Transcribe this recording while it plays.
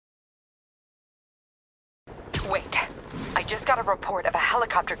I just got a report of a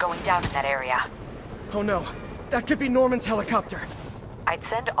helicopter going down in that area. Oh no, that could be Norman's helicopter. I'd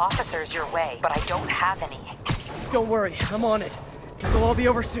send officers your way, but I don't have any. Don't worry, I'm on it. This'll all be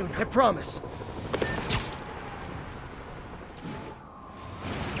over soon, I promise.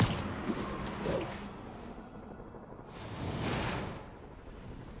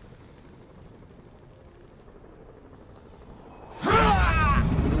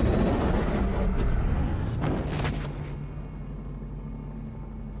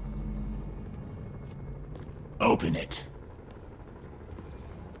 Open it.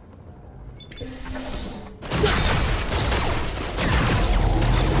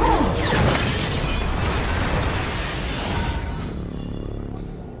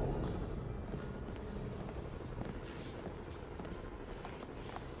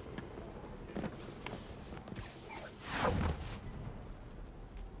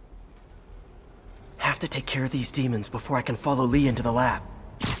 Have to take care of these demons before I can follow Lee into the lab.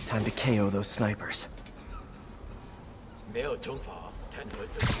 Time to KO those snipers. 没有惩罚，谈何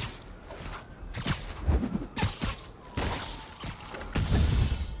正义？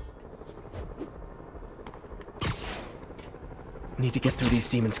 Need to get through these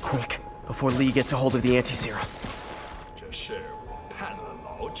demons quick, before Lee gets a hold of the anti-serum. 这事我盼了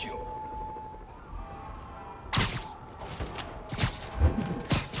老久。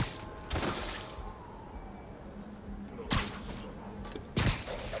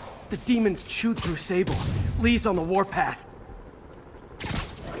 The demons chewed through Sable. Lee's on the warpath.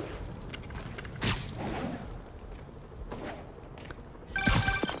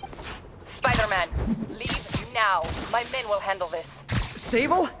 Spider-Man, leave now. My men will handle this.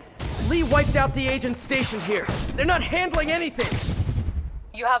 Sable? Lee wiped out the agent stationed here. They're not handling anything.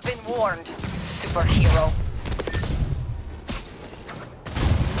 You have been warned, superhero.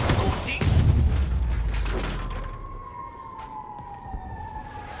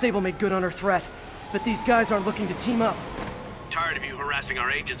 Sable made good on her threat, but these guys aren't looking to team up. Tired of you harassing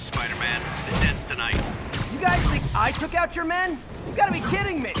our agents, Spider-Man. This ends tonight. You guys think I took out your men? You gotta be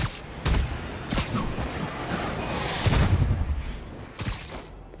kidding me!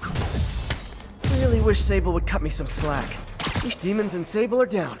 Really wish Sable would cut me some slack. These demons and Sable are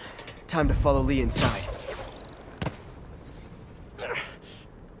down. Time to follow Lee inside.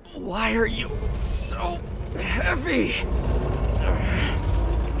 Why are you so heavy?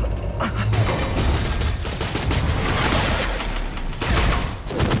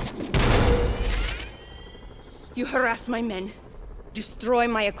 You harass my men, destroy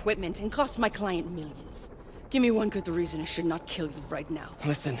my equipment, and cost my client millions. Give me one good reason I should not kill you right now.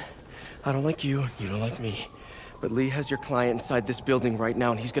 Listen, I don't like you, you don't like me. But Lee has your client inside this building right now,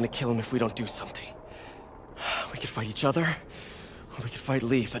 and he's gonna kill him if we don't do something. We could fight each other, or we could fight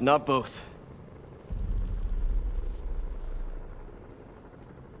Lee, but not both.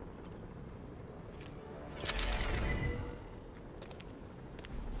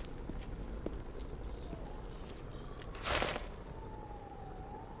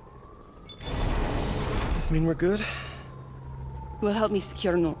 Mean we're good? You will help me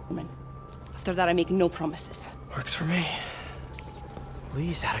secure Norman. After that, I make no promises. Works for me.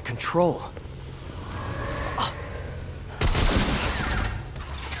 Lee's out of control.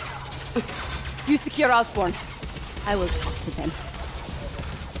 You secure Osborn. I will talk to them.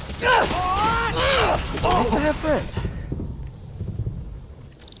 Nice to have friends.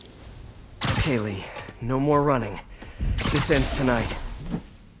 Okay, Lee. No more running. This ends tonight.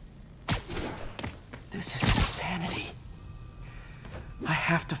 This is insanity. I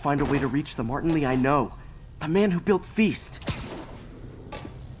have to find a way to reach the Martin Lee I know. The man who built Feast.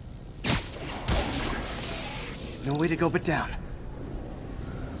 No way to go but down.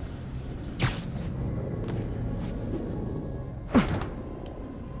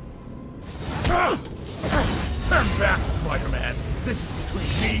 Turn back, Spider-Man. This is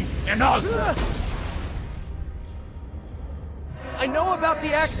between me and Osborn. I know about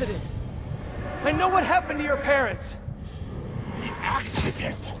the accident. I know what happened to your parents. The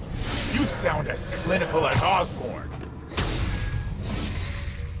accident? You sound as clinical as Osborn.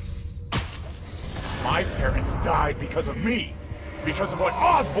 My parents died because of me. Because of what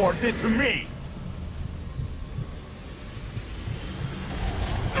Osborn did to me.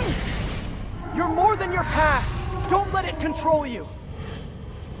 You're more than your past. Don't let it control you.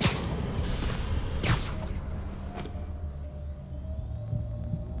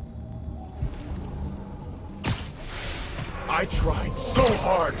 I tried so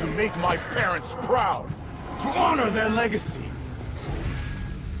hard to make my parents proud, to honor their legacy.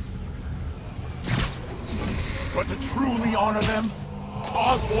 But to truly honor them,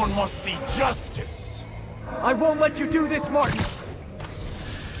 Osborn must see justice. I won't let you do this, Martin!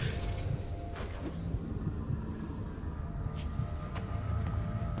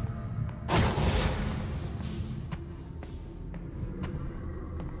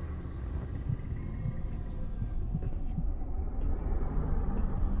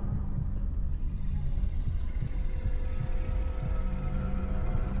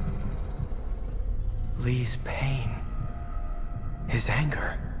 Lee's pain, his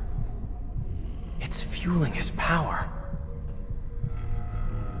anger, it's fueling his power.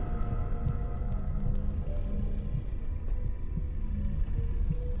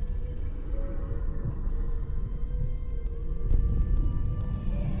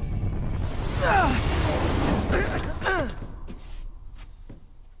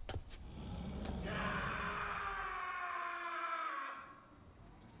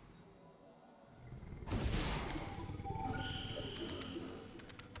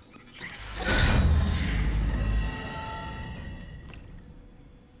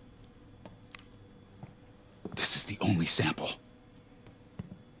 This is the only sample.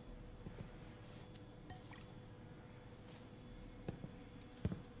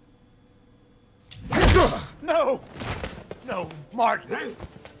 No! No, Martin!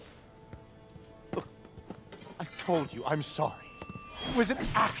 Look, I told you I'm sorry. It was an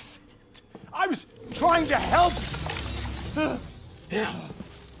accident. I was trying to help.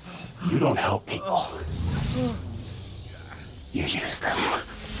 You don't help people. You use them.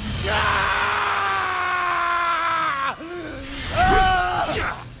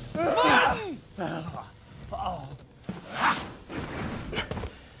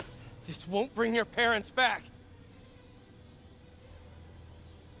 This won't bring your parents back.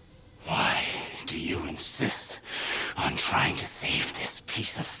 Why do you insist on trying to save this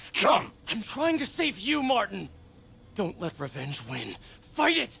piece of scum? I'm trying to save you, Martin! Don't let revenge win.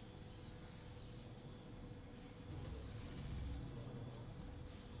 Fight it!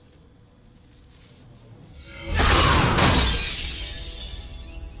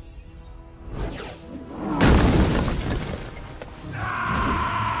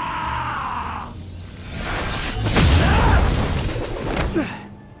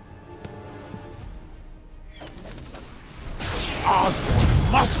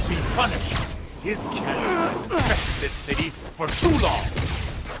 Osborn must be punished. His cancer has infested this city for too long.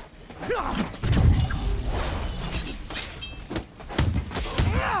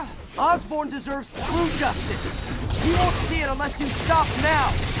 Osborn deserves true justice. He won't see it unless you stop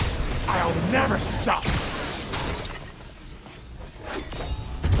now. I'll never stop.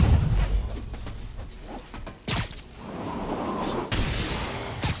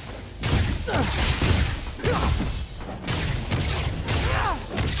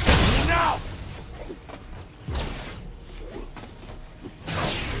 Now!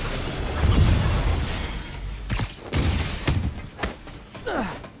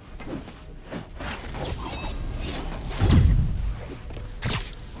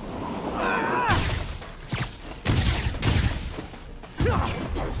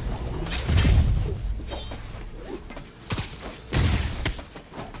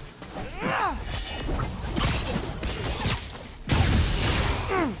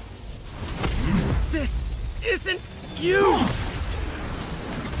 This isn't you!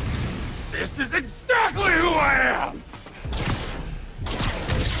 This is exactly who I am!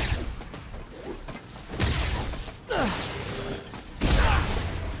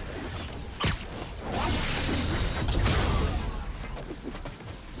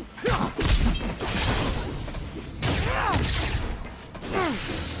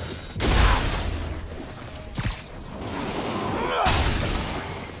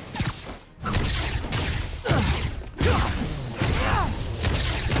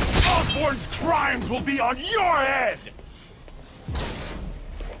 Osborn's crimes will be on your head!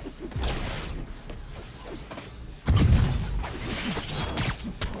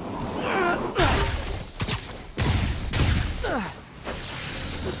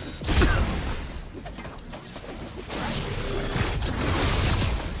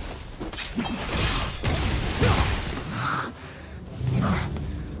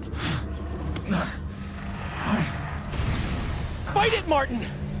 Fight it, Martin!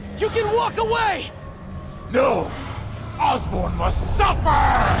 You can walk away! No! Osborn must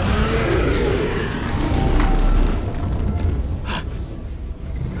suffer!